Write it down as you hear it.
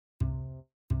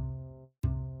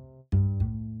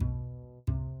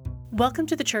Welcome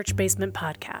to the Church Basement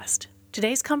Podcast.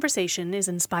 Today's conversation is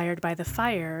inspired by the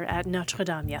fire at Notre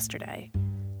Dame yesterday.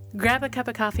 Grab a cup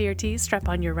of coffee or tea, strap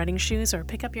on your running shoes, or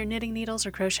pick up your knitting needles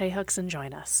or crochet hooks and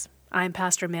join us. I'm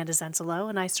Pastor Amanda Zensalo,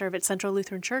 and I serve at Central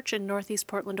Lutheran Church in Northeast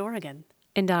Portland, Oregon.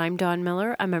 And I'm Dawn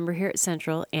Miller, a member here at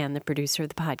Central and the producer of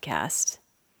the podcast.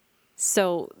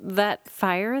 So that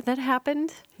fire that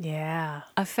happened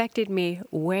affected me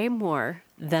way more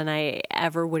than I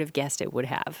ever would have guessed it would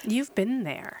have. You've been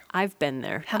there. I've been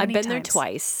there. How many I've been there times?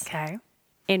 twice. Okay.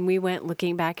 And we went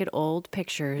looking back at old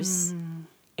pictures.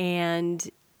 And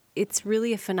it's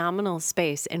really a phenomenal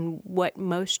space. And what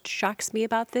most shocks me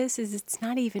about this is it's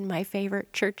not even my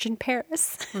favorite church in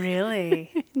Paris.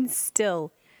 Really? And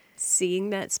still, seeing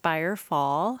that spire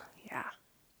fall Yeah.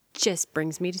 just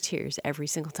brings me to tears every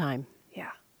single time.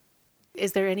 Yeah.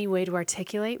 Is there any way to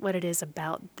articulate what it is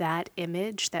about that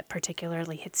image that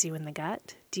particularly hits you in the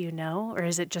gut? Do you know? Or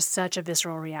is it just such a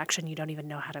visceral reaction you don't even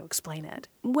know how to explain it?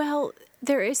 Well,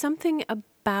 there is something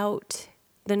about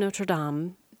the Notre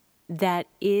Dame that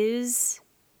is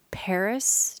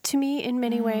Paris to me in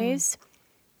many ways.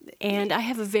 And I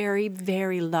have a very,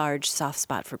 very large soft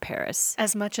spot for Paris.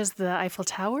 As much as the Eiffel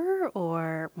Tower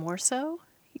or more so?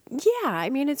 Yeah, I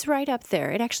mean, it's right up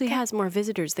there. It actually has more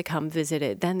visitors that come visit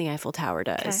it than the Eiffel Tower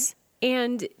does.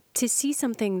 And to see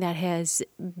something that has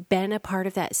been a part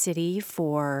of that city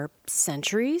for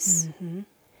centuries,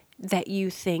 that you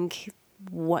think,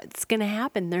 what's going to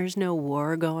happen? There's no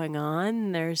war going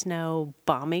on. There's no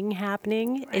bombing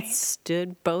happening. Right. It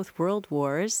stood both world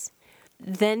wars.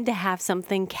 Then to have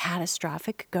something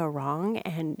catastrophic go wrong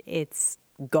and it's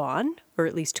gone, or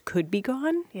at least could be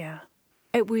gone. Yeah.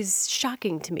 It was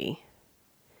shocking to me.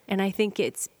 And I think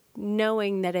it's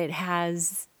knowing that it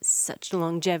has such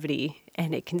longevity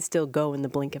and it can still go in the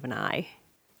blink of an eye.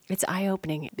 It's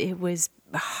eye-opening. It was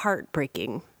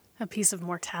heartbreaking. A piece of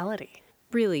mortality.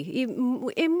 Really,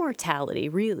 immortality,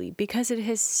 really, because it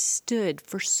has stood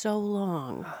for so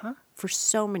long, for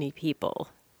so many people,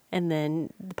 and then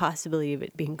the possibility of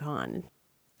it being gone.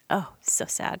 Oh, so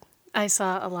sad. I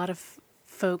saw a lot of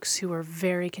folks who were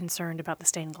very concerned about the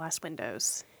stained glass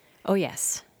windows Oh,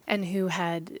 yes. and who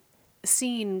had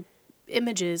seen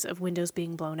images of windows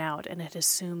being blown out and had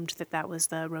assumed that that was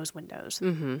the rose windows.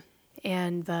 Mm-hmm.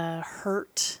 And the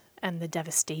hurt and the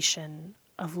devastation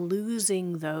of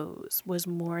losing those was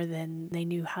more than they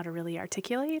knew how to really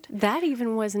articulate. That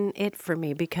even wasn't it for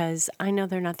me because I know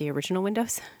they're not the original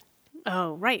windows.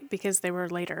 Oh, right, because they were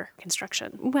later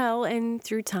construction. Well, and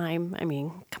through time, I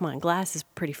mean, come on, glass is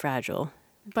pretty fragile.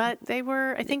 But they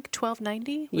were, I think,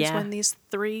 1290 was Yeah. when these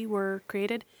three were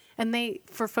created. And they,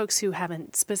 for folks who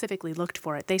haven't specifically looked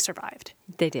for it, they survived.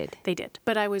 They did. They did.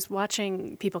 But I was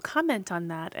watching people comment on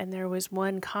that, and there was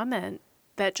one comment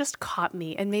that just caught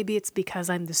me. And maybe it's because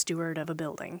I'm the steward of a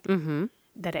building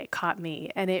that it caught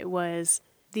me. And it was,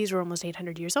 these were almost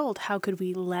 800 years old. How could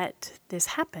we let this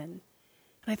happen?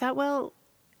 And I thought, well,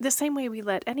 the same way we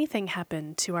let anything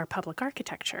happen to our public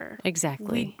architecture.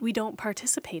 Exactly. We don't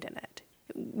participate in it.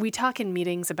 We talk in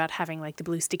meetings about having like the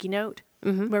blue sticky note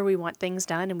where we want things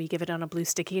done and we give it on a blue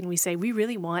sticky and we say, we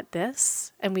really want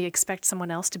this. And we expect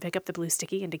someone else to pick up the blue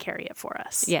sticky and to carry it for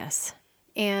us. Yes.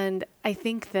 And I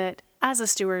think that as a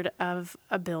steward of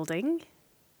a building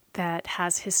that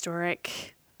has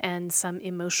historic and some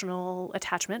emotional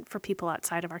attachment for people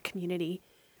outside of our community,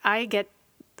 I get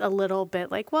a little bit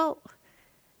like, well,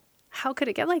 how could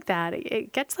it get like that?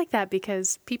 It gets like that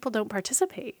because people don't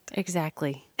participate.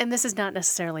 Exactly. And this is not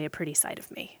necessarily a pretty side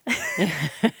of me.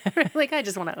 Like, I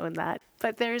just want to own that.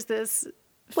 But there's this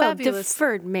Well, fabulous...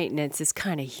 deferred maintenance is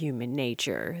kind of human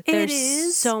nature. It There's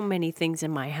is. so many things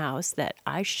in my house that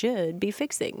I should be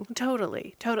fixing.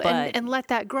 Totally. But- And let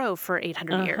that grow for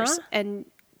 800 years. And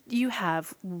you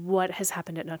have what has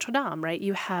happened at Notre Dame, right?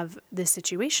 You have this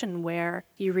situation where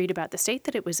you read about the state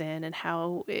that it was in and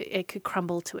how it could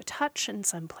crumble to a touch in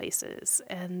some places.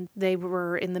 And they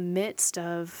were in the midst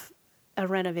of a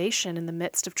renovation, in the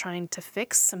midst of trying to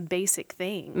fix some basic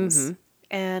things.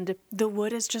 And the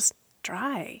wood is just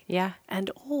dry Yeah.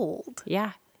 and old.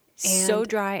 Yeah. So And-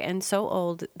 dry and so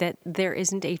old that there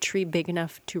isn't a tree big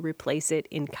enough to replace it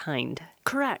in kind.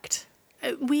 Correct.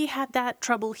 We had that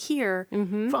trouble here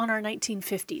on our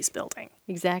 1950s building.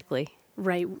 Exactly.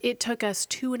 Right. It took us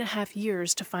 2.5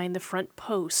 years to find the front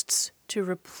posts to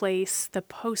replace the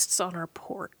posts on our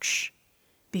porch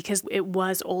because it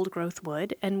was old growth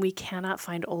wood and we cannot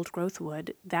find old growth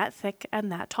wood that thick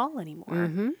and that tall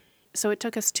anymore. So it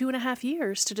took us 2.5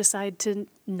 years to decide to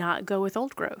not go with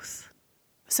old growth.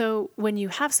 So when you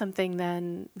have something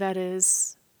then that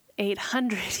is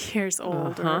 800 years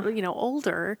old or,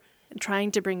 older,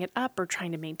 trying to bring it up or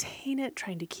trying to maintain it,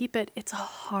 trying to keep it, it's a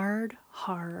hard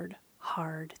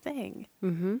thing.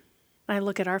 Mm-hmm. I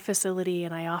look at our facility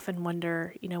and I often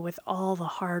wonder, with all the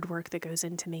hard work that goes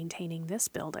into maintaining this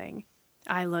building,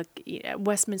 I look at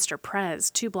Westminster Pres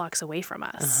 2 blocks away from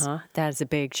us. That is a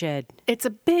big shed. It's a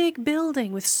big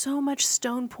building with so much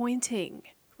stone pointing.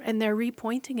 And they're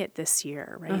repointing it this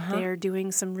year, right? They're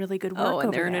doing some really good work over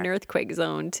and they're in there. an earthquake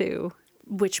zone, too.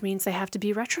 Which means they have to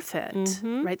be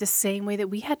retrofit, right? The same way that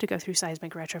we had to go through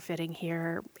seismic retrofitting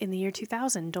here in the year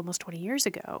 2000, almost 20 years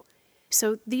ago.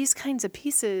 So these kinds of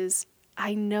pieces,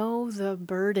 I know the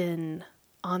burden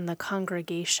on the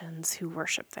congregations who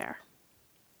worship there.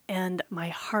 And my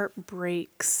heart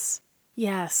breaks,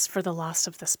 yes, for the loss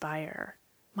of the spire.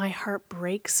 My heart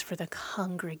breaks for the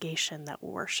congregation that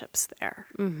worships there.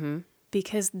 Mm-hmm.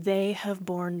 Because they have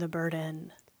borne the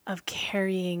burden of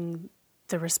carrying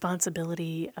the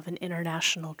responsibility of an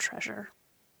international treasure.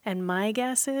 And my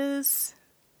guess is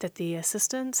that the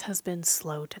assistance has been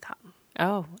slow to come.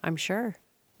 Oh, I'm sure.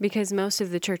 Because most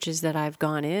of the churches that I've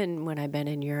gone in when I've been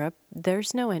in Europe,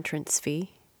 there's no entrance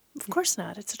fee. Of course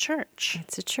not. It's a church.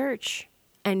 It's a church.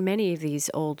 And many of these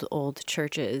old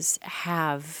churches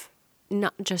have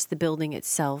not just the building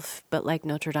itself, but like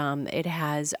Notre Dame, it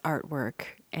has artwork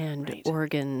and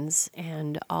organs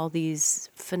and all these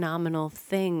phenomenal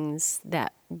things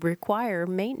that require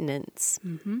maintenance.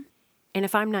 Mm-hmm. And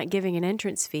if I'm not giving an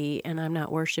entrance fee and I'm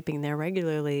not worshiping there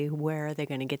regularly, where are they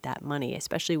going to get that money,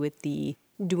 especially with the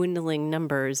dwindling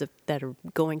numbers that are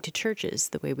going to churches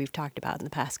the way we've talked about in the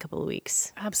past couple of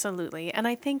weeks? Absolutely. And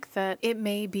I think that it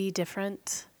may be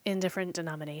different in different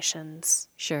denominations.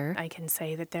 Sure. I can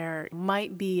say that there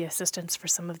might be assistance for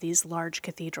some of these large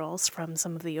cathedrals from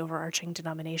some of the overarching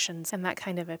denominations and that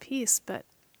kind of a piece. But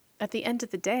at the end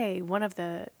of the day, one of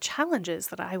the challenges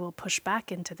that I will push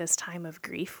back into this time of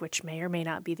grief, which may or may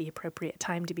not be the appropriate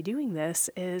time to be doing this,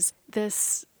 is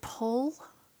this pull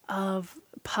of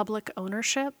public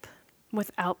ownership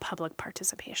without public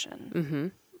participation. Mm-hmm.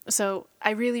 So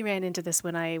I really ran into this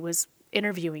when I was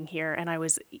interviewing here and I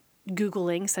was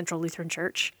Googling Central Lutheran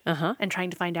Church and trying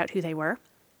to find out who they were.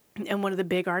 And one of the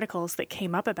big articles that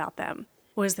came up about them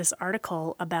was this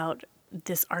article about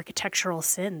this architectural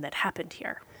sin that happened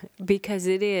here. Because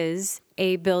it is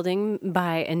a building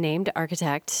by a named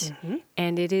architect,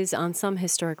 and it is on some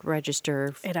historic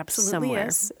register It absolutely somewhere.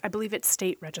 is. I believe it's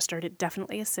state registered. It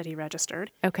definitely is city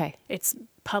registered. Okay. It's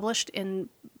published in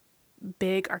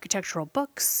big architectural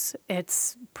books.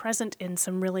 It's present in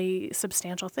some really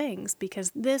substantial things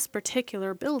because this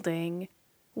particular building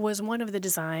was one of the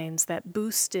designs that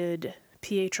boosted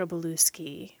Pietro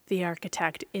Beluschi, the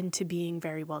architect, into being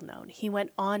very well known. He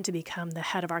went on to become the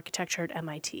head of architecture at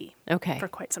MIT for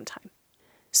quite some time.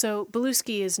 So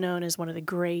Beluschi is known as one of the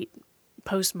great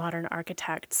postmodern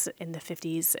architects in the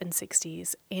 50s and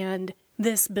 60s, and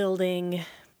this building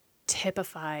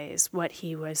typifies what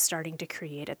he was starting to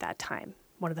create at that time,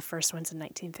 one of the first ones in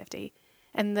 1950.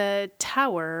 And the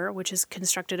tower, which is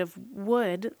constructed of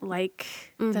wood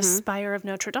like the spire of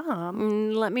Notre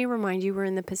Dame. Let me remind you, we're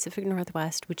in the Pacific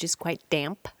Northwest, which is quite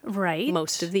damp. Right.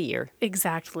 Most of the year.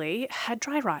 Exactly. Had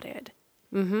dry rotted.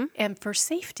 Mm-hmm. And for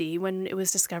safety, when it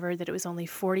was discovered that it was only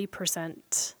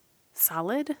 40%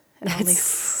 solid. And That's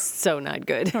so not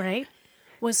good. Right.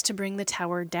 Was to bring the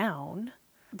tower down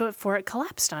before it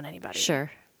collapsed on anybody. Sure.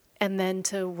 And then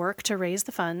to work to raise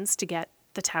the funds to get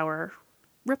the tower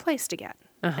replaced again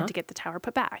and to get the tower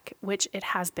put back, which it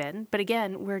has been. But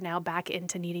again, we're now back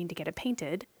into needing to get it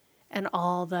painted and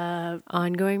all the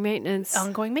ongoing maintenance,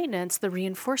 the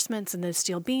reinforcements and the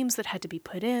steel beams that had to be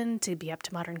put in to be up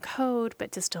to modern code,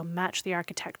 but to still match the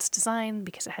architect's design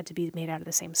because it had to be made out of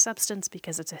the same substance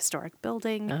because it's a historic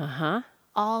building.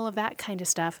 All of that kind of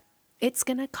stuff. It's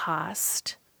going to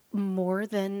cost more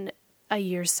than a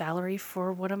year's salary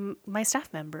for one of my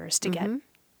staff members to get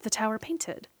the tower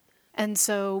painted. And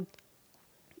so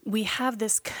we have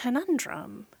this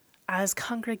conundrum as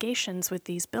congregations with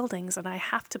these buildings, and I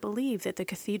have to believe that the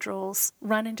cathedrals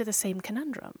run into the same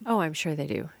conundrum. Oh, I'm sure they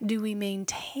do. Do we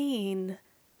maintain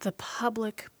the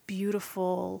public,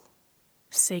 beautiful,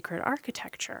 sacred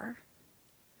architecture,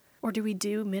 or do we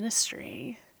do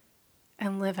ministry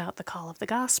and live out the call of the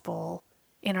gospel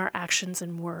in our actions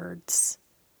and words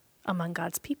among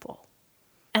God's people?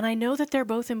 And I know that they're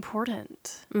both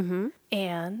important.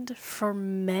 And for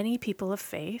many people of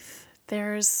faith,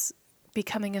 there's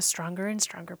becoming a stronger and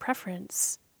stronger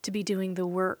preference to be doing the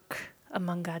work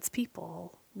among God's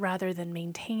people rather than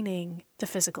maintaining the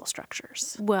physical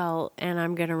structures. Well, and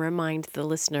I'm going to remind the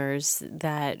listeners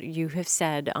that you have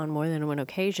said on more than one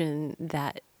occasion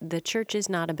that the church is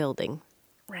not a building.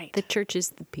 Right. The church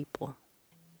is the people.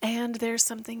 And there's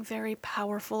something very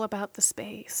powerful about the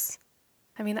space.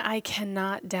 I mean, I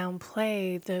cannot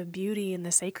downplay the beauty and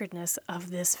the sacredness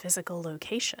of this physical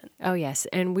location. Oh, yes.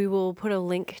 And we will put a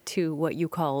link to what you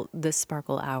call the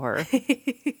Sparkle Hour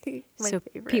so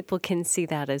favorite. People can see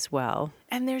that as well.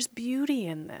 And there's beauty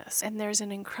in this, and there's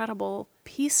an incredible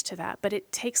piece to that, but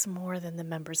it takes more than the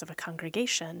members of a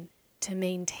congregation to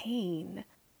maintain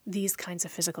these kinds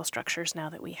of physical structures now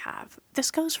that we have.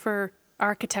 This goes for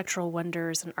architectural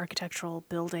wonders and architectural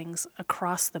buildings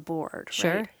across the board.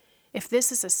 Sure. Right? If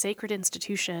this is a sacred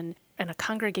institution and a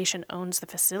congregation owns the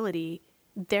facility,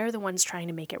 they're the ones trying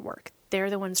to make it work. They're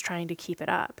the ones trying to keep it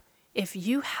up. If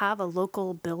you have a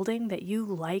local building that you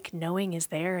like knowing is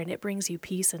there and it brings you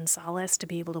peace and solace to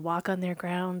be able to walk on their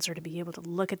grounds or to be able to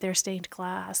look at their stained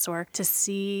glass or to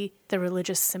see the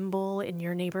religious symbol in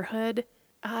your neighborhood,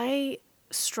 I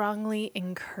strongly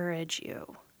encourage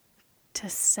you to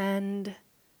send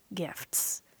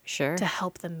gifts Sure. to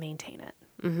help them maintain it.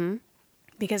 Mm-hmm.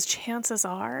 Because chances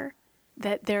are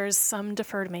that there's some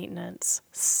deferred maintenance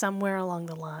somewhere along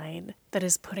the line that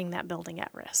is putting that building at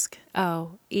risk.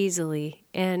 Oh, easily.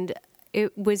 And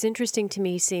it was interesting to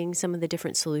me seeing some of the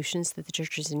different solutions that the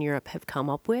churches in Europe have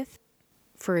come up with.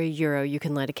 For €1, you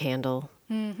can light a candle.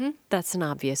 Mm-hmm. That's an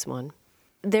obvious one.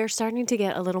 They're starting to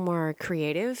get a little more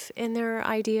creative in their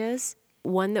ideas.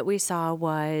 One that we saw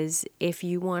was if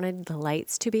you wanted the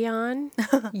lights to be on,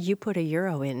 you put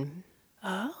 €1 in.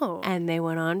 Oh. And they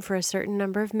went on for a certain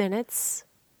number of minutes,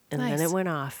 and Nice. then it went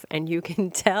off. And you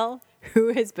can tell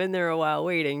who has been there a while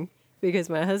waiting, because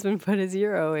my husband put his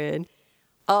 €1 in.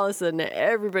 All of a sudden,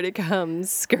 everybody comes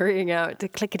scurrying out to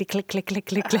clickety click, click, click,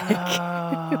 click, click,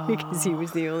 because he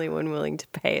was the only one willing to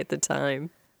pay at the time.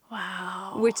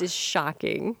 Wow. Which is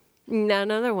shocking. Now,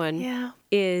 another one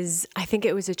is, I think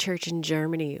it was a church in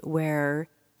Germany where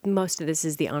most of this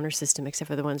is the honor system, except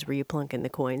for the ones where you plunk in the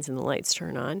coins and the lights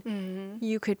turn on. Mm-hmm.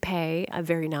 You could pay a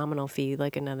very nominal fee,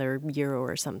 like another €1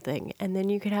 or something, and then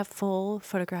you could have full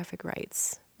photographic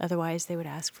rights. Otherwise, they would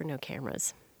ask for no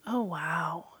cameras. Oh,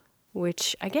 wow.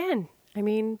 Which, again, I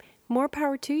mean, more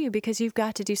power to you, because you've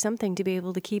got to do something to be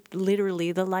able to keep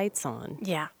literally the lights on.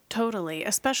 Yeah, totally.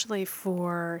 Especially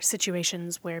for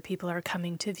situations where people are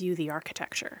coming to view the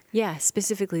architecture. Yeah,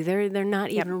 specifically, they're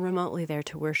not even remotely there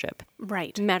to worship.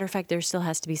 Right. Matter of fact, there still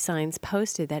has to be signs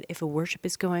posted that if a worship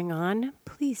is going on,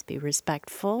 please be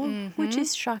respectful, which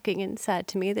is shocking and sad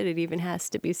to me that it even has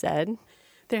to be said.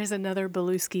 There's another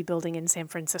Beluski building in San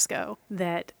Francisco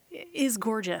that is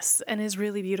gorgeous and is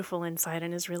really beautiful inside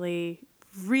and is really,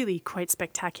 really quite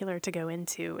spectacular to go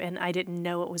into. And I didn't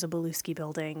know it was a Beluski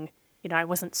building. You know, I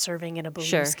wasn't serving in a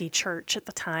Beluski church at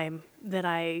the time that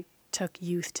I took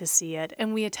youth to see it.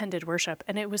 And we attended worship.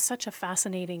 And it was such a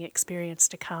fascinating experience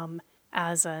to come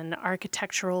as an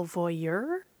architectural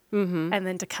voyeur and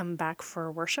then to come back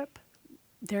for worship.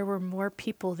 There were more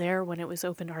people there when it was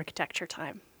open architecture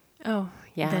time. Oh,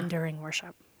 yeah. Than during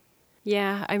worship.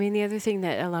 Yeah, I mean, the other thing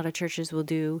that a lot of churches will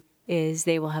do is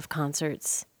they will have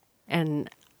concerts. And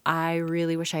I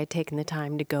really wish I had taken the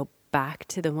time to go back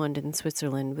to the one in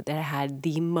Switzerland that had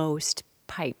the most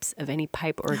pipes of any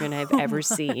pipe organ I've ever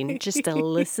seen, just to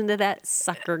listen to that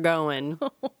sucker going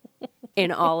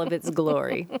in all of its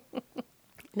glory.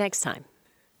 Next time.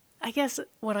 I guess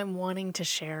what I'm wanting to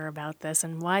share about this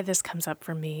and why this comes up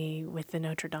for me with the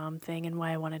Notre Dame thing and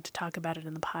why I wanted to talk about it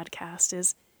in the podcast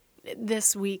is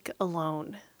this week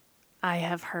alone, I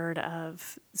have heard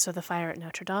of, the fire at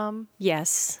Notre Dame.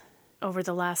 Yes. Over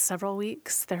the last several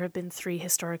weeks, there have been 3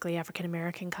 historically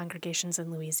African-American congregations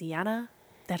in Louisiana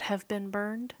that have been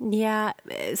burned. Yeah,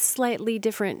 slightly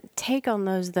different take on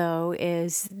those, though,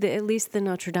 is at least the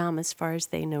Notre Dame, as far as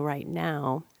they know right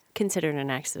now, considered an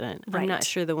accident. Right. I'm not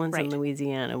sure the ones in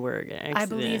Louisiana were an accident. I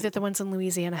believe that the ones in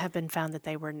Louisiana have been found that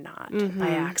they were not by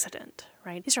accident,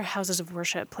 right? These are houses of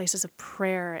worship, places of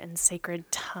prayer and sacred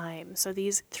time. So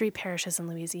these 3 parishes in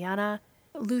Louisiana,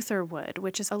 Lutherwood,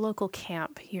 which is a local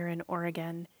camp here in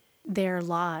Oregon, their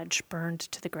lodge burned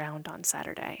to the ground on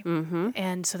Saturday. Mm-hmm.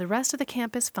 And so the rest of the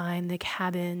camp is fine, the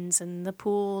cabins and the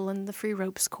pool and the free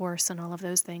ropes course and all of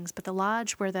those things. But the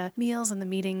lodge where the meals and the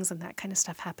meetings and that kind of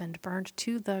stuff happened burned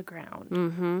to the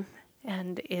ground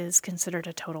and is considered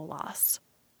a total loss.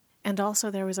 And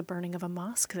also there was a burning of a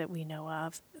mosque that we know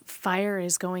of. Fire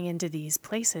is going into these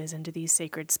places, into these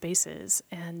sacred spaces,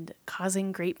 and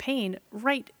causing great pain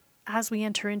right as we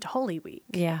enter into Holy Week.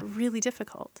 Yeah. Really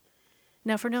difficult.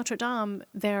 Now, for Notre Dame,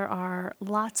 there are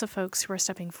lots of folks who are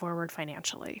stepping forward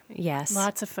financially. Yes.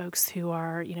 Lots of folks who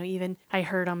are, even I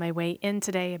heard on my way in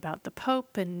today about the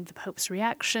Pope and the Pope's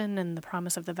reaction and the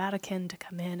promise of the Vatican to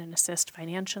come in and assist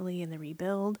financially in the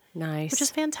rebuild. Nice. Which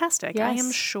is fantastic. Yes. I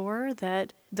am sure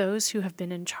that those who have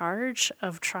been in charge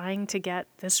of trying to get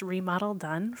this remodel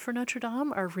done for Notre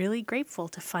Dame are really grateful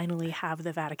to finally have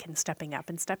the Vatican stepping up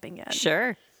and stepping in.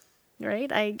 Sure.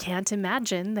 Right? I can't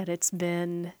imagine that it's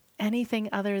been anything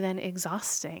other than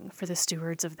exhausting for the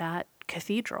stewards of that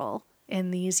cathedral in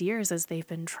these years as they've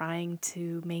been trying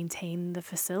to maintain the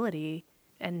facility,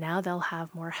 and now they'll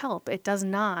have more help. It does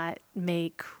not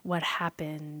make what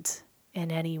happened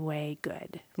in any way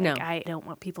good. No. I don't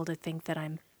want people to think that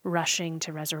I'm rushing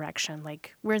to resurrection.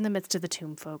 We're in the midst of the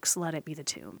tomb, folks. Let it be the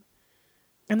tomb.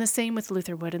 And the same with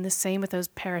Lutherwood, and the same with those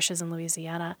parishes in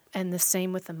Louisiana, and the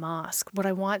same with the mosque. What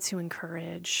I want to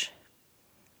encourage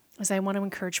is I want to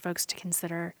encourage folks to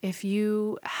consider, if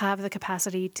you have the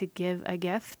capacity to give a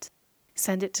gift,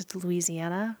 send it to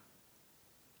Louisiana,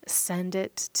 send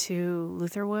it to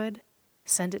Lutherwood,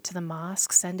 send it to the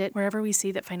mosque, send it wherever we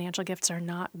see that financial gifts are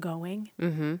not going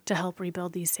to help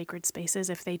rebuild these sacred spaces.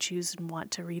 If they choose and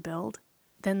want to rebuild,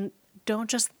 then don't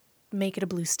just make it a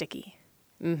blue sticky.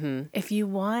 If you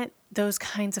want those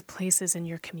kinds of places in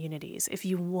your communities, if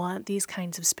you want these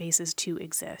kinds of spaces to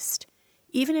exist,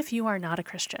 even if you are not a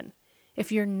Christian,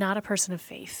 if you're not a person of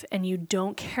faith and you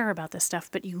don't care about this stuff,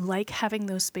 but you like having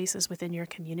those spaces within your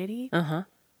community,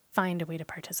 find a way to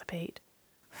participate.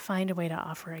 Find a way to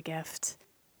offer a gift.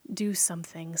 Do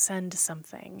something, send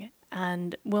something.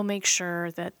 And we'll make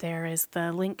sure that there is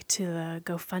the link to the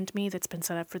GoFundMe that's been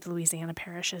set up for the Louisiana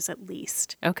parishes at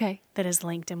least. Okay. That is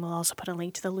linked, and we'll also put a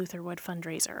link to the Lutherwood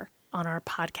fundraiser on our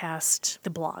podcast, the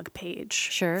blog page.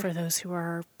 Sure. For those who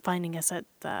are finding us at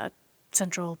the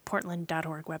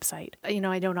centralportland.org website.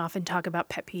 I don't often talk about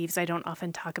pet peeves. I don't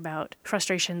often talk about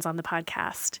frustrations on the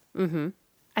podcast.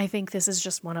 I think this is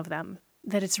just one of them.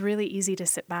 That it's really easy to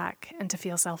sit back and to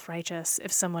feel self-righteous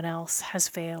if someone else has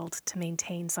failed to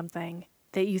maintain something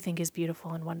that you think is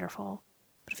beautiful and wonderful.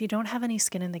 But if you don't have any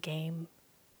skin in the game,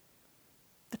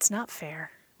 it's not fair.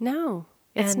 No,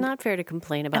 it's not fair to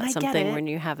complain about something when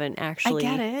you haven't actually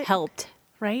helped.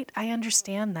 Right? I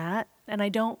understand that. And I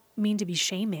don't mean to be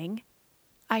shaming.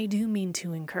 I do mean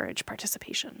to encourage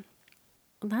participation.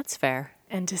 Well, that's fair.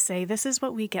 And to say, this is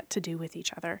what we get to do with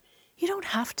each other. You don't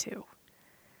have to.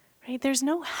 Right? There's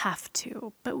no have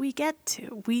to, but we get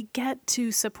to. We get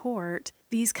to support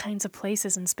these kinds of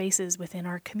places and spaces within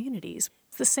our communities.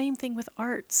 It's the same thing with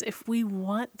arts. If we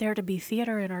want there to be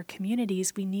theater in our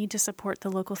communities, we need to support the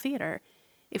local theater.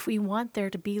 If we want there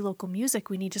to be local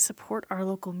music, we need to support our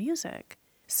local music.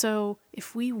 So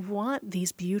if we want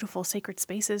these beautiful sacred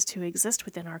spaces to exist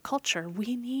within our culture,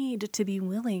 we need to be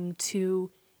willing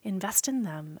to invest in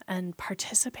them and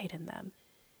participate in them.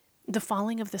 The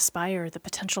falling of the spire, the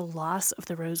potential loss of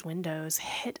the rose windows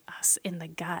hit us in the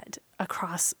gut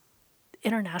across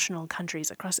international countries,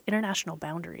 across international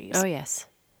boundaries. Oh, yes.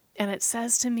 And it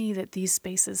says to me that these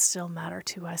spaces still matter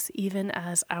to us, even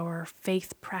as our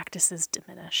faith practices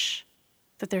diminish.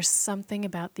 That there's something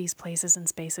about these places and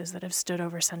spaces that have stood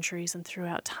over centuries and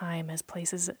throughout time as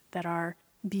places that are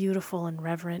beautiful and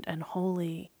reverent and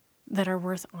holy, that are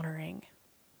worth honoring.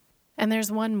 And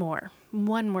there's one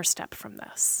more step from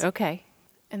this. Okay.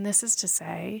 And this is to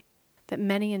say that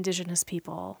many Indigenous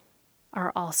people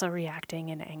are also reacting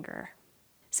in anger,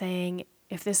 saying,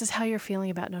 if this is how you're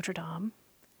feeling about Notre Dame,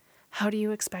 how do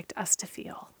you expect us to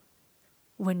feel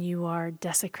when you are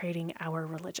desecrating our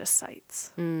religious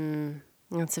sites?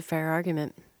 That's a fair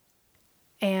argument.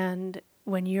 And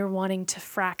when you're wanting to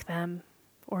frack them,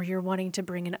 or you're wanting to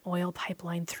bring an oil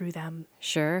pipeline through them.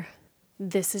 Sure.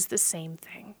 This is the same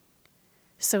thing.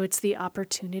 So it's the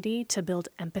opportunity to build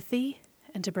empathy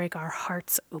and to break our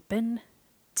hearts open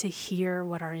to hear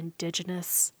what our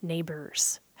Indigenous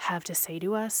neighbors have to say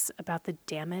to us about the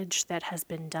damage that has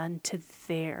been done to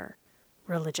their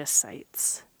religious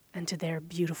sites and to their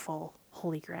beautiful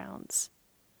holy grounds.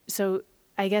 So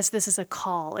I guess this is a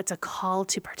call. It's a call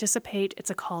to participate. It's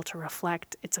a call to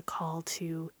reflect. It's a call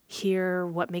to hear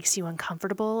what makes you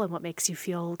uncomfortable and what makes you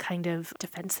feel kind of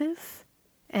defensive,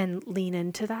 and lean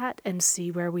into that and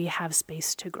see where we have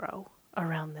space to grow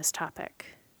around this topic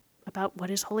about what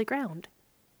is holy ground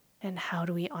and how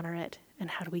do we honor it and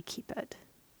how do we keep it.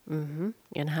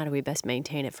 And how do we best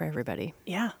maintain it for everybody?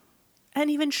 Yeah. And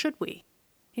even should we?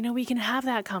 We can have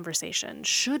that conversation.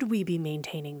 Should we be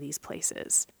maintaining these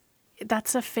places?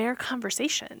 That's a fair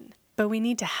conversation, but we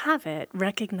need to have it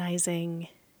recognizing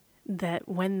that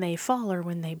when they fall or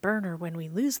when they burn or when we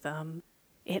lose them,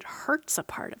 it hurts a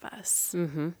part of us.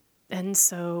 And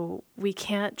so we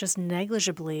can't just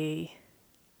negligibly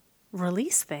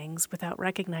release things without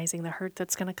recognizing the hurt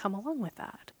that's going to come along with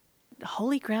that.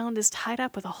 Holy ground is tied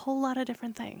up with a whole lot of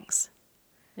different things.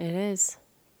 It is.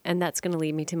 And that's going to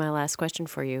lead me to my last question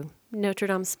for you. Notre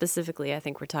Dame specifically, I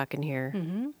think we're talking here.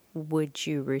 Mm-hmm. Would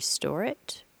you restore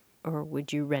it or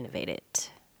would you renovate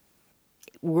it?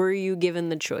 Were you given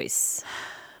the choice?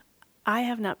 I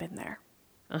have not been there.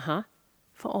 Uh-huh.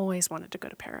 I've always wanted to go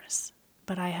to Paris,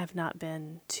 but I have not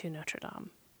been to Notre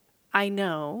Dame. I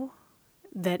know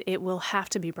that it will have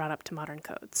to be brought up to modern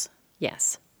codes.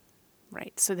 Yes.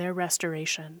 Right. So their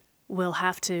restoration will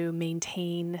have to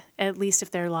maintain, at least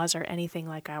if their laws are anything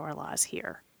like our laws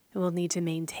here, it will need to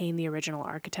maintain the original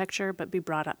architecture, but be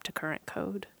brought up to current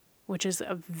code, which is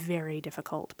a very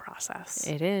difficult process.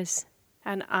 It is.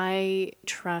 And I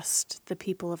trust the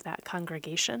people of that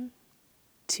congregation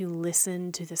to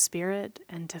listen to the Spirit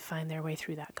and to find their way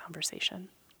through that conversation.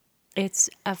 It's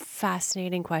a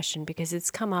fascinating question because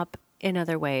it's come up in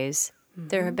other ways. Mm-hmm.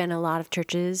 There have been a lot of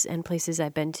churches and places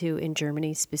I've been to in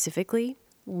Germany specifically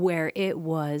where it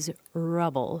was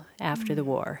rubble after the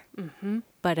war. Mm-hmm.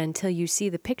 But until you see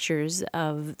the pictures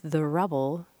of the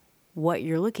rubble, what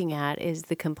you're looking at is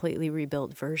the completely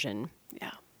rebuilt version.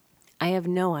 Yeah. I have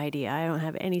no idea. I don't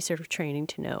have any sort of training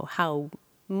to know how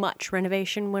much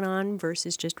renovation went on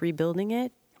versus just rebuilding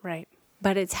it. Right.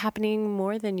 But it's happening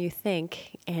more than you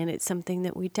think, and it's something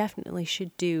that we definitely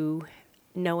should do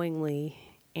knowingly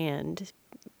and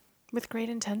with great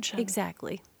intention.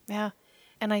 Exactly. Yeah.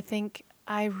 And I think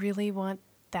I really want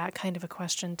that kind of a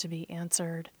question to be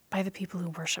answered by the people who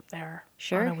worship there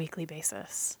on a weekly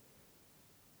basis.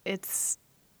 It's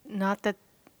not that,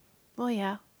 well,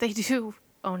 yeah, they do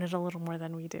own it a little more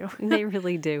than we do. They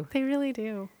really do. They really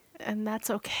do. And that's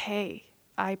okay.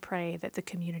 I pray that the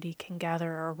community can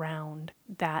gather around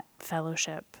that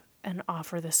fellowship and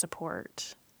offer the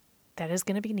support that is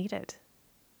going to be needed.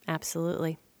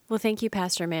 Absolutely. Well, thank you,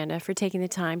 Pastor Amanda, for taking the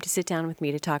time to sit down with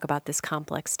me to talk about this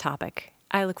complex topic.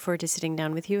 I look forward to sitting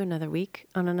down with you another week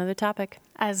on another topic.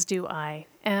 As do I.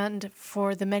 And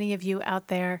for the many of you out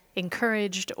there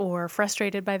encouraged or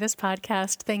frustrated by this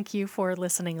podcast, thank you for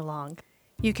listening along.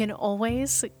 You can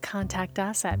always contact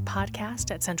us at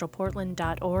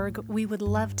podcast@centralportland.org. We would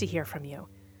love to hear from you.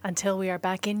 Until we are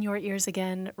back in your ears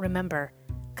again, remember,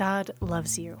 God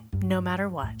loves you no matter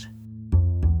what.